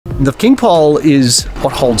The king pole is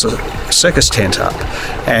what holds a circus tent up,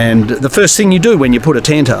 and the first thing you do when you put a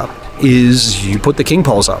tent up is you put the king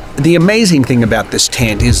poles up. The amazing thing about this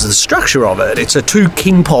tent is the structure of it. It's a 2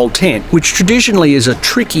 king pole tent, which traditionally is a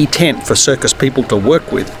tricky tent for circus people to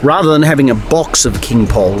work with. Rather than having a box of king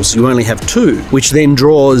poles, you only have 2, which then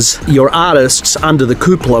draws your artists under the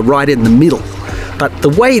cupola right in the middle. But the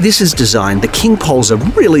way this is designed, the king poles are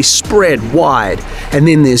really spread wide, and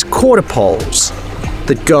then there's quarter poles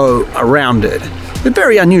that go around it. A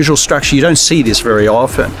very unusual structure. You don't see this very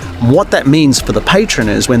often. What that means for the patron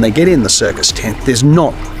is when they get in the circus tent, there's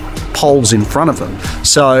not poles in front of them.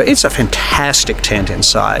 So it's a fantastic tent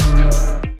inside.